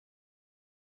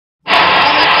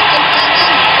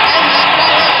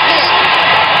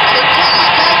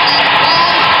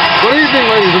evening,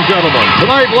 ladies and gentlemen.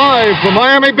 Tonight, live from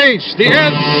Miami Beach, the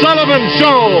Ed Sullivan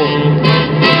Show.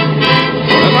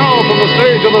 And now, from the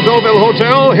stage of the Deauville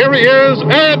Hotel, here he is,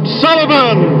 Ed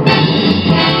Sullivan.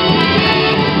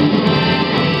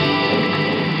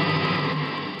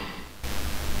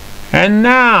 And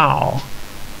now,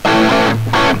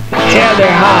 here they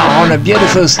are on a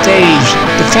beautiful stage,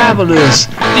 the fabulous,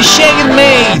 the Shakin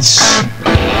Mates.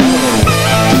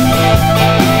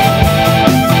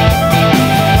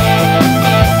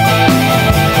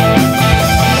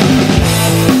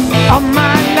 All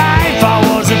my life I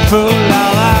was a fool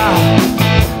lover.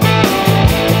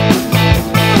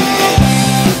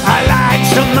 I liked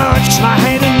so much my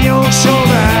head on your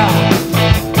shoulder.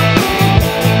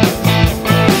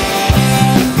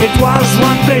 It was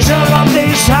one pleasure of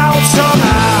this house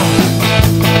summer.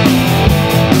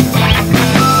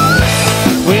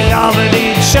 We loved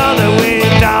each other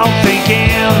without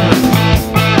thinking.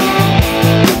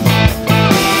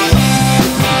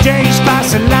 Days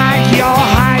passing like your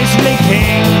eyes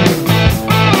blinking.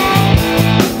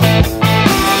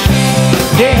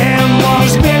 The end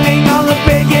was building on the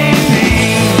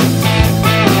beginning.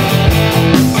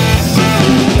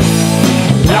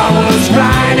 I was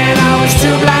blind and I was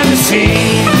too blind to see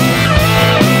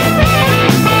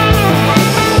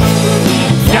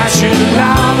I should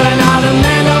love another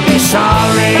man to be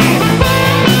sorry.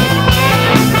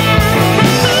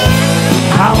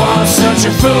 I was such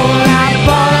a fool, I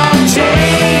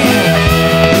apologize.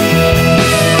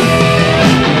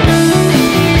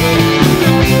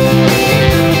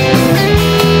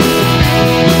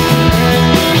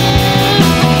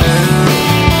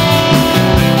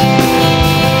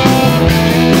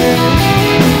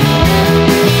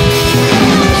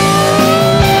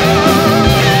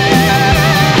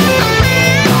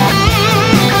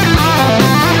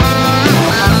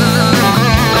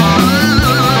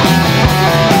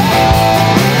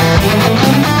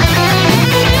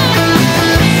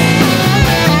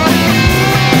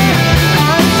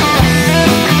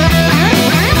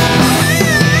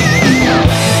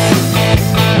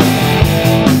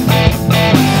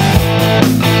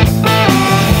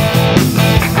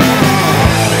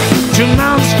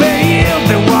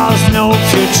 There was no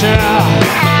future.